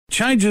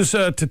Changes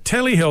to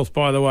telehealth,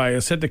 by the way,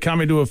 are set to come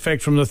into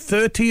effect from the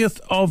 30th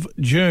of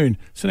June.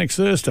 So next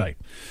Thursday.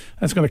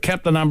 That's going to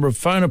cap the number of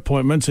phone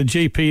appointments a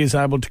GP is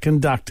able to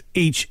conduct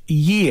each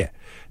year.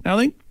 Now, I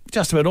think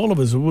just about all of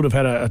us would have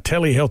had a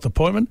telehealth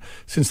appointment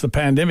since the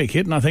pandemic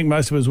hit, and I think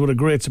most of us would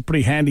agree it's a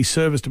pretty handy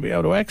service to be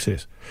able to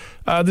access.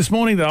 This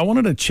morning, though, I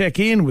wanted to check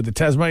in with the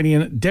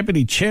Tasmanian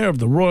Deputy Chair of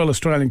the Royal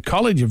Australian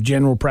College of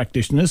General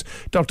Practitioners,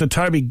 Dr.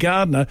 Toby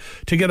Gardner,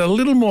 to get a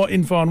little more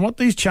info on what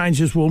these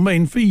changes will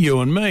mean for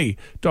you and me.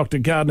 Dr.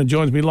 Gardner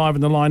joins me live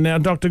in the line now.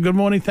 Doctor, good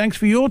morning. Thanks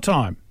for your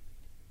time.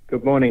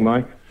 Good morning,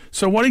 Mike.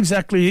 So what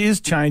exactly is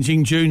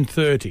changing June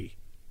 30?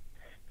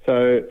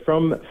 So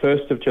from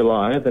 1st of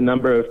July, the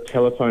number of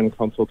telephone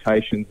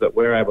consultations that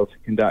we're able to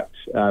conduct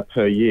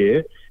per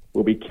year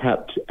will be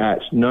capped at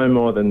no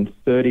more than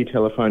 30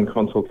 telephone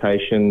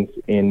consultations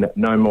in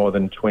no more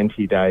than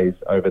 20 days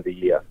over the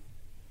year.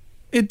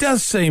 It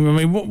does seem,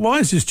 I mean, why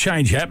is this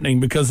change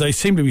happening? Because they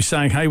seem to be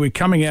saying, hey, we're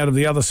coming out of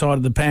the other side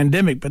of the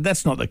pandemic, but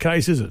that's not the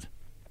case, is it?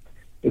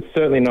 It's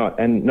certainly not,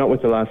 and not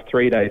with the last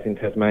 3 days in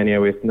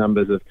Tasmania with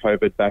numbers of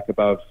COVID back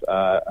above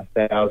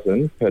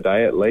 1,000 per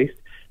day at least,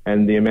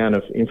 and the amount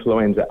of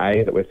influenza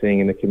A that we're seeing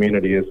in the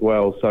community as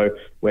well. So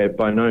we're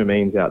by no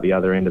means out the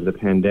other end of the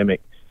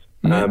pandemic.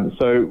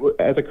 So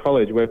as a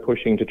college, we're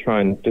pushing to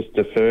try and just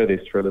defer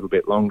this for a little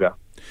bit longer.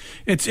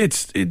 It's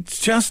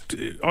just,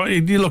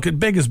 you look at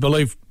beggars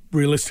belief,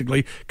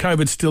 realistically,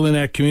 COVID's still in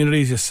our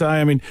communities, you say.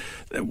 I mean,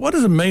 what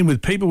does it mean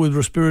with people with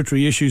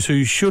respiratory issues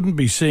who shouldn't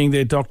be seeing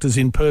their doctors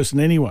in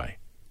person anyway?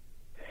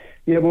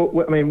 Yeah,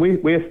 well, I mean,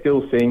 we're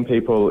still seeing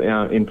people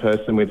in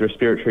person with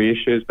respiratory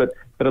issues, but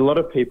a lot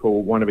of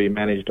people want to be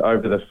managed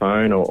over the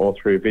phone or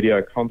through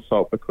video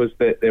consult because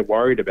they're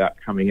worried about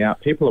coming out.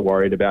 People are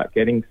worried about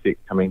getting sick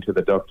coming to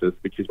the doctors,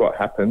 which is what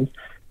happens.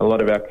 A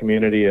lot of our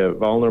community are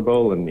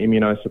vulnerable and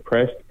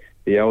immunosuppressed,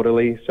 the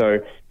elderly. So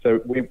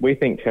we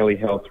think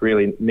telehealth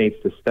really needs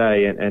to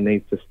stay and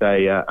needs to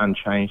stay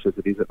unchanged as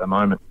it is at the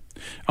moment.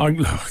 I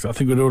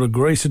think we'd all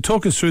agree. So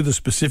talk us through the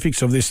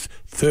specifics of this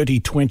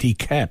 30-20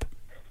 cap.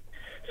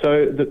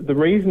 So the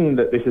reason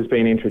that this has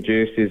been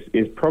introduced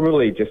is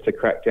probably just to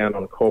crack down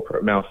on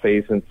corporate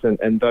malfeasance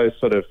and those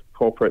sort of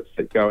corporates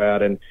that go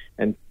out and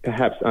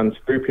perhaps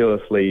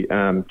unscrupulously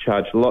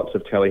charge lots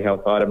of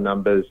telehealth item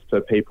numbers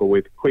for people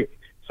with quick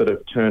sort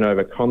of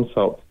turnover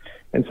consults.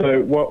 And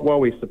so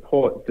while we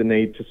support the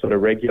need to sort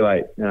of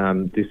regulate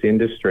this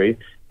industry,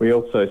 we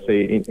also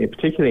see,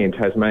 particularly in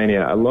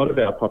Tasmania, a lot of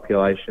our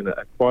population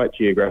are quite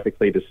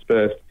geographically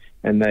dispersed,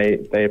 and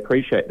they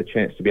appreciate the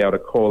chance to be able to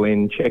call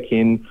in, check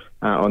in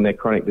on their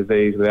chronic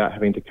disease without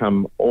having to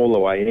come all the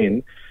way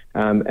in.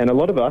 And a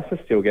lot of us are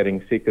still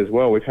getting sick as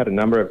well. We've had a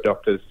number of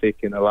doctors sick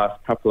in the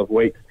last couple of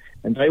weeks,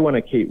 and they want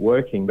to keep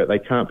working, but they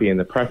can't be in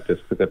the practice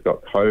because they've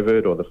got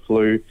COVID or the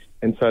flu,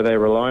 and so they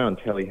rely on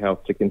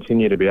telehealth to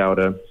continue to be able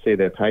to see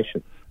their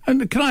patients.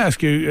 And can I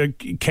ask you,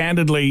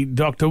 candidly,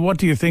 Doctor, what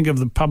do you think of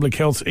the public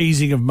health's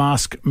easing of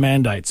mask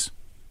mandates?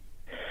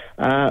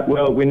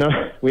 Well, we know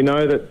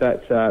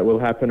that will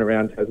happen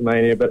around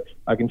Tasmania, but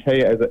I can tell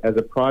you, as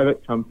a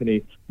private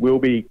company, we'll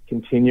be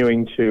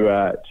continuing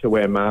to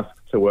wear masks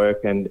to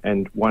work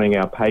and wanting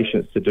our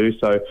patients to do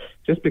so,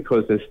 just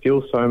because there's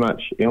still so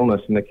much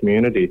illness in the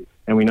community,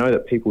 and we know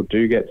that people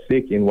do get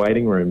sick in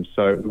waiting rooms,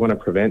 so we want to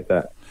prevent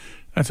that.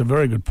 That's a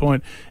very good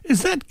point.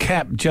 Is that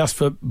cap just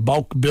for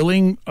bulk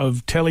billing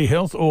of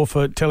telehealth or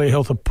for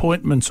telehealth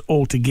appointments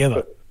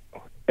altogether?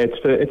 It's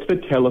for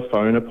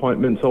telephone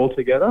appointments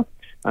altogether.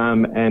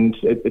 And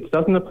it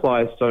doesn't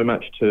apply so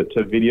much to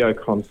video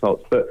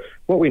consults, but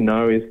what we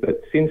know is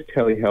that since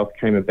telehealth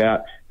came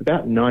about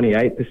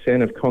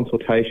 98% of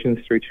consultations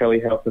through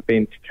telehealth have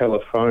been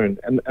telephone,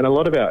 and a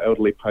lot of our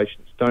elderly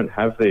patients don't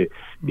have the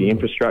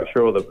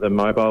infrastructure or the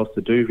mobiles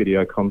to do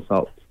video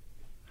consults.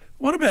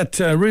 What about,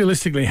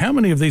 realistically, how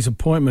many of these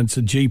appointments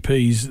the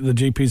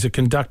GPs are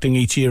conducting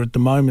each year at the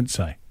moment,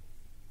 say?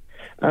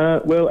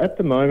 Well, at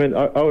the moment,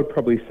 I would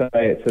probably say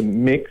it's a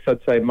mix. I'd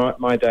say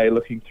my day,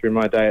 looking through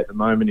my day at the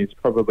moment, is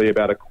probably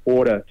about a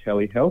quarter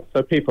telehealth.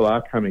 So people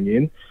are coming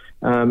in,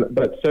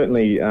 but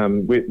certainly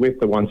with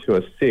the ones who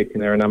are sick,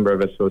 and there are a number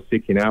of us who are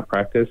sick in our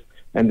practice,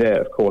 and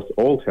they're, of course,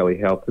 all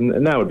telehealth,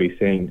 and they would be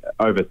seeing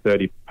over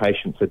 30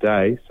 patients a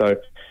day. So,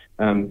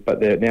 but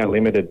they're now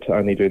limited to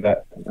only do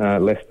that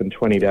less than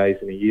 20 days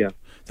in a year.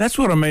 That's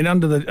what I mean,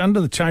 under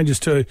the changes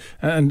to,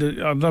 and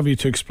I'd love you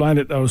to explain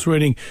it. I was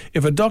reading,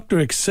 if a doctor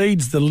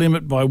exceeds the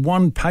limit by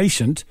one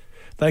patient,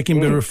 they can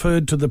be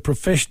referred to the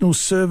professional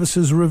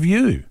services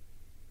review.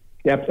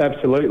 Yep,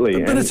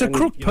 absolutely. But it's a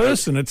crook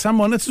person. It's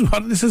someone. This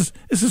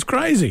is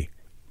crazy.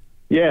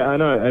 Yeah, I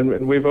know,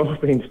 and we've all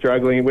been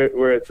struggling.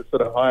 We're at the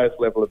sort of highest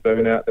level of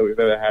burnout that we've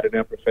ever had in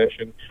our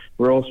profession.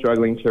 We're all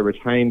struggling to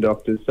retain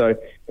doctors. So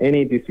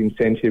any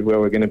disincentive where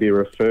we're going to be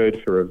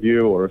referred for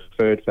review or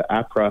referred for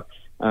APRA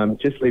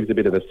just leaves a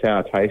bit of a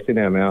sour taste in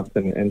our mouth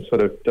and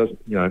sort of does,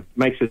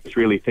 makes us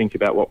really think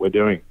about what we're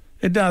doing.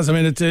 It does. I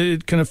mean,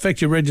 it can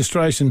affect your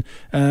registration,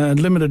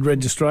 limited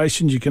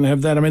registrations. You can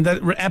have that. I mean,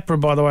 that APRA,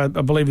 by the way, I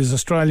believe is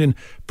Australian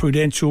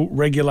Prudential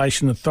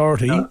Regulation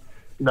Authority.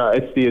 No,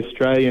 it's the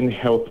Australian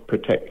Health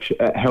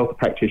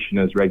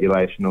Practitioners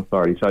Regulation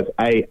Authority. So it's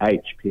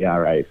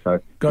AHPRA.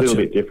 So Gotcha. a little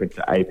bit different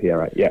to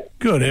APRA. Yeah.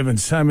 Good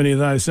heavens, so many of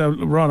those. So,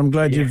 Ron, I'm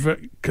glad you've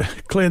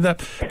cleared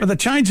that. But the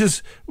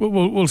changes,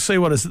 we'll see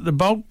what is it. The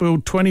bulk bill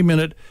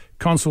 20-minute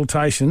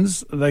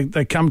consultations,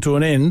 they come to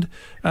an end.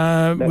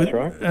 That's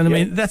right. And I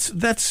mean,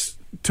 that's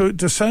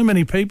to so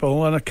many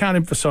people, and I can't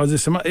emphasise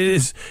this enough,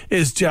 is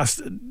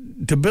just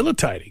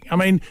debilitating. I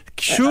mean,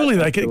 surely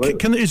they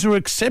can. Is there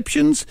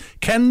exceptions?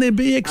 Can there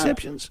be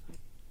exceptions?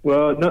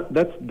 Well, no,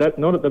 that's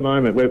not at the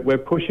moment. We're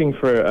pushing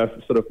for a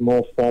sort of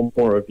more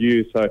formal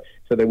review, so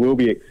there will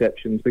be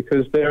exceptions,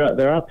 because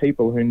there are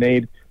people who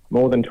need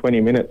more than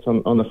 20 minutes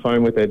on the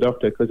phone with their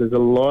doctor, because there's a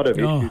lot of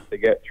issues to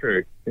get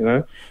through,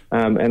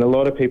 and a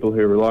lot of people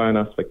who rely on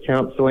us for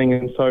counselling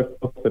and so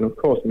forth. And of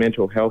course,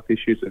 mental health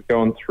issues have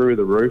gone through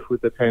the roof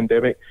with the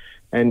pandemic,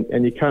 and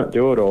you can't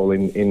do it all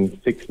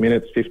in 6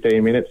 minutes,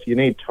 15 minutes. You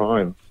need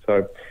time.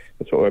 So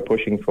that's what we're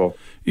pushing for.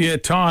 Yeah,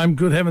 time,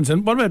 good heavens.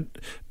 And what about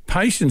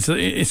patients,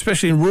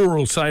 especially in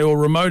rural, say, or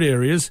remote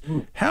areas,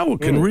 how it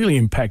can really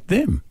impact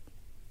them?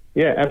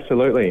 Yeah,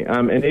 absolutely.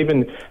 And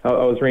even I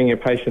was ringing a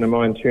patient of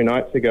mine 2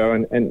 nights ago,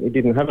 and he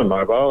didn't have a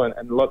mobile,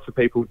 and lots of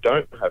people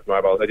don't have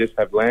mobiles. They just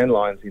have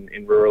landlines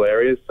in rural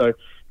areas. So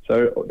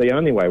the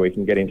only way we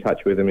can get in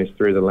touch with them is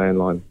through the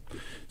landline.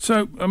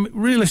 So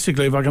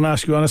realistically, if I can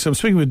ask you honestly, I'm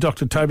speaking with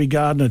Dr. Toby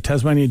Gardner,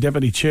 Tasmanian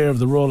Deputy Chair of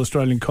the Royal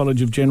Australian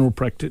College of General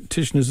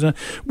Practitioners.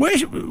 Where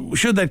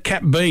should that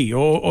cap be,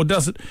 or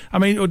does it? I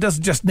mean, or does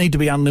it just need to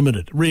be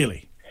unlimited?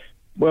 Really?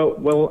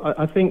 Well,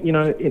 I think,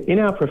 in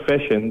our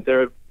profession,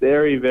 there are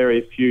very,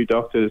 very few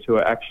doctors who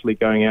are actually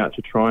going out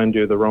to try and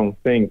do the wrong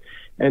thing.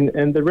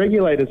 And the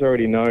regulators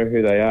already know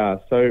who they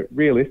are. So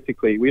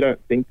realistically, we don't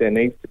think there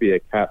needs to be a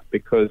cap,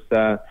 because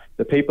the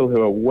people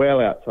who are well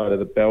outside of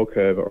the bell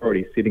curve are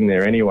already sitting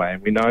there anyway,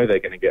 and we know they're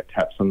going to get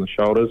taps on the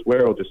shoulders.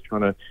 We're all just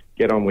trying to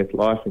get on with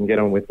life and get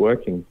on with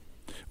working.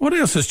 What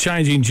else is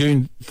changing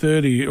June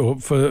 30 or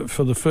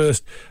for the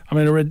first? I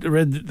mean, I read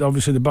that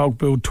obviously the bulk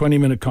bill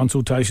 20-minute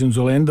consultations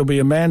will end. There'll be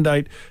a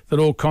mandate that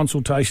all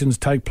consultations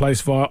take place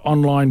via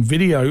online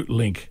video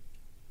link.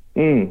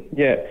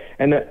 Yeah,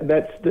 and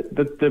that's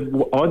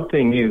the odd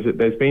thing is that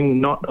there's been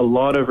not a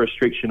lot of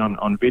restriction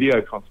on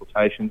video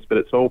consultations, but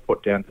it's all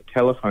put down to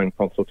telephone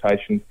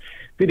consultations.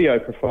 Video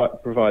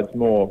provides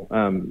more,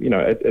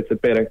 it's a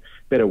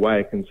better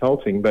way of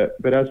consulting, but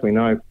as we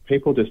know,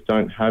 people just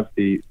don't have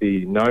the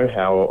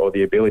know-how or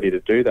the ability to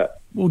do that.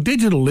 Well,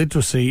 digital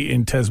literacy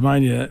in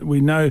Tasmania,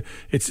 we know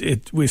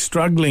we're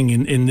struggling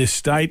in this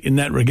state in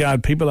that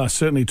regard. People are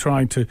certainly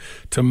trying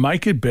to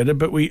make it better,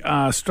 but we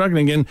are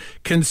struggling. And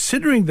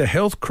considering the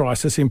health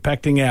crisis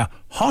impacting our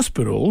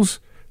hospitals,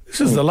 this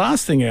is the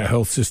last thing our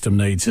health system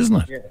needs,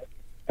 isn't it? Yeah,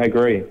 I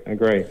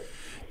agree.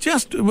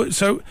 Just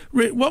so,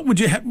 what would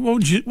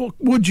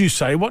you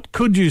say? What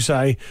could you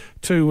say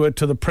to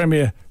the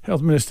Premier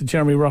Health Minister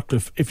Jeremy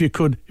Rockliff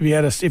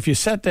if you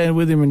sat down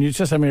with him and you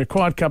just having a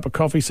quiet cup of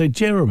coffee? Say,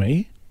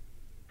 Jeremy.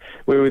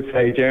 We would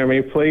say,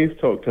 Jeremy, please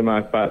talk to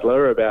Mark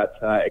Butler about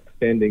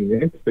extending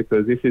this,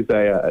 because this is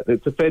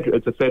it's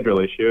a federal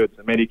issue. It's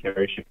a Medicare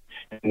issue,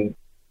 and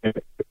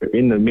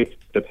in the midst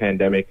of the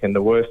pandemic and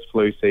the worst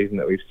flu season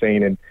that we've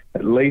seen in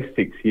at least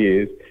 6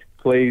 years.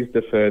 Please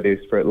defer this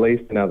for at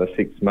least another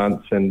 6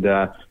 months, and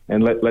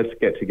let's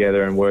get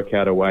together and work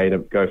out a way to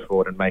go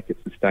forward and make it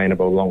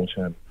sustainable long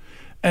term.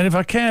 And if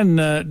I can,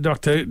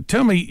 Doctor,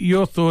 tell me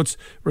your thoughts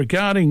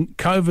regarding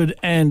COVID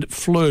and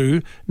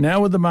flu. Now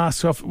with the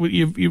masks off,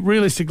 you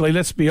realistically,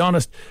 let's be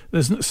honest,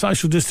 there's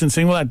social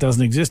distancing. Well, that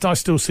doesn't exist. I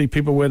still see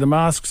people wear the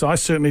masks. I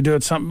certainly do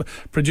it. Some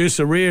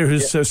producer Rhea,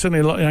 who's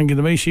certainly a lot younger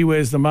than me, she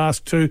wears the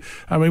mask too.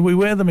 I mean, we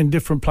wear them in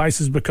different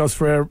places because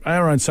for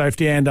our own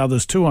safety and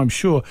others too, I'm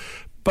sure.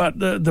 But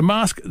the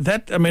mask,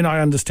 I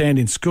understand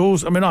in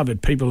schools. I mean, I've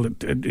had people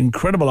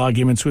incredible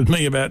arguments with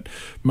me about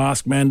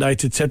mask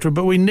mandates, etc.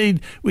 But we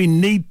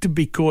need to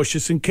be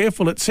cautious and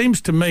careful. It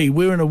seems to me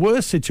we're in a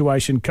worse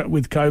situation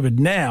with COVID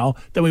now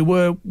than we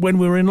were when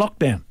we were in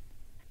lockdown.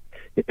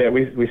 Yeah,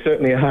 we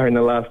certainly are in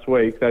the last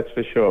week, that's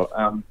for sure.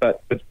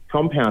 But it's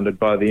compounded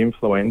by the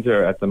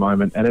influenza at the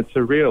moment, and it's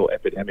a real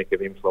epidemic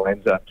of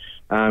influenza.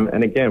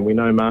 And again, we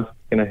know masks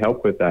are going to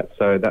help with that.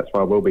 So that's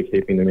why we'll be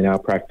keeping them in our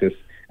practice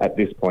at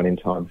this point in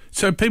time.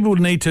 So people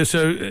need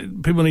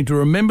to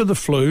remember the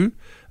flu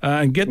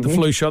and get the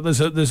flu shot.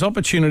 There's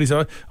opportunities.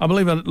 I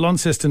believe at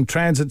Launceston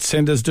Transit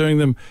Centre's doing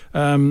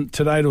them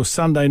today till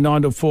Sunday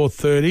 9 to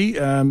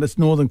 4:30. That's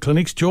Northern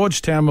Clinics.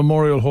 Georgetown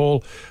Memorial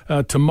Hall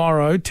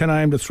tomorrow 10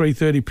 a.m. to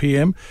 3:30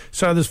 p.m.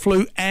 So there's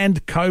flu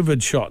and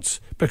COVID shots.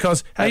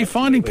 Because are you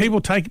finding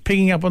people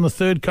picking up on the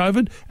third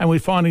COVID? And we're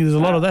finding there's a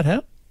lot of that,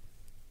 how?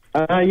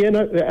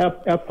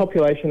 Our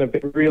population have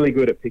been really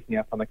good at picking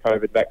up on the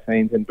COVID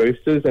vaccines and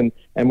boosters, and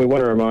we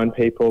want to remind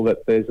people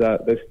that there's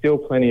still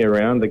plenty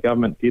around. The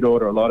government did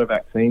order a lot of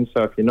vaccines,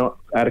 so if you're not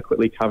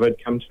adequately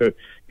covered, come to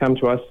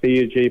us, see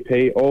your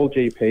GP. All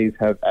GPs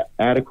have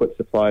adequate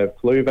supply of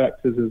flu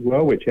vaxes as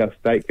well, which our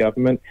state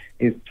government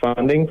is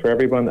funding for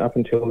everyone up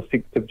until the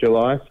 6th of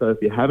July. So if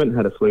you haven't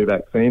had a flu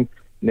vaccine,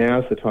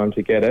 now's the time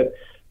to get it.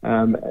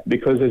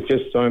 because there's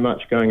just so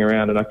much going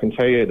around. And I can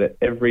tell you that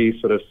every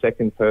sort of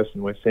second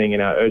person we're seeing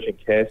in our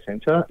urgent care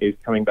centre is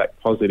coming back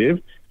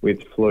positive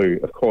with flu.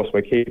 Of course,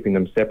 we're keeping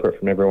them separate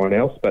from everyone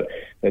else, but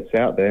it's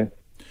out there.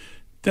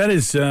 That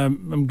is,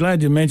 I'm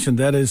glad you mentioned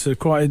that. It's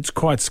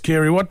quite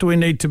scary. What do we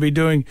need to be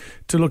doing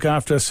to look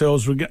after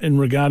ourselves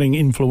regarding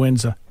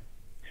influenza?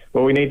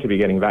 Well, we need to be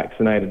getting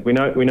vaccinated. We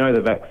know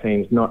the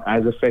vaccine's not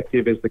as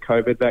effective as the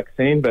COVID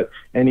vaccine, but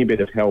any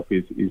bit of help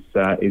is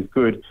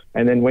good.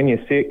 And then when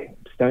you're sick,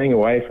 staying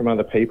away from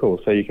other people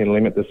so you can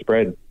limit the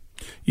spread.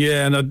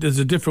 Yeah, and there's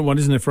a different one,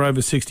 isn't there, for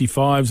over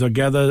 65s, I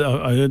gather.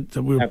 I heard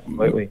that we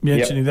were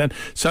mentioning that.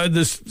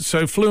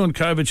 So flu and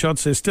COVID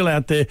shots, they're still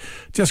out there.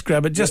 Just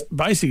grab it. Just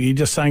basically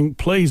just saying,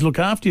 please look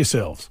after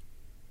yourselves.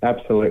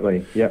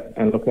 Absolutely, yep,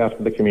 and look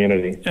after the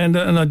community. And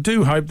I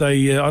do hope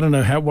they, I don't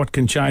know what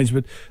can change,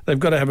 but they've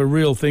got to have a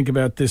real think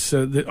about this.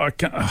 I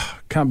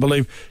can't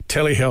believe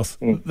telehealth.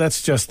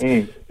 That's just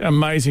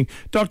amazing.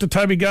 Dr.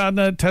 Toby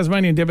Gardner,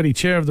 Tasmanian Deputy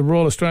Chair of the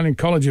Royal Australian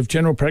College of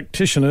General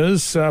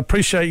Practitioners.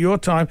 Appreciate your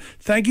time.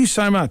 Thank you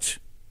so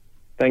much.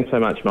 Thanks so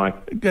much,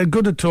 Mike.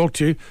 Good to talk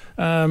to you.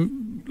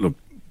 Look,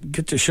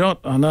 get your shot.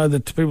 I know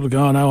that people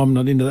go, oh, no, I'm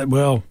not into that.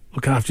 Well,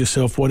 look after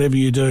yourself, whatever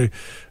you do.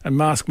 And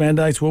mask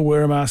mandates, well,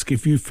 wear a mask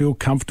if you feel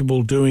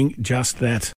comfortable doing just that.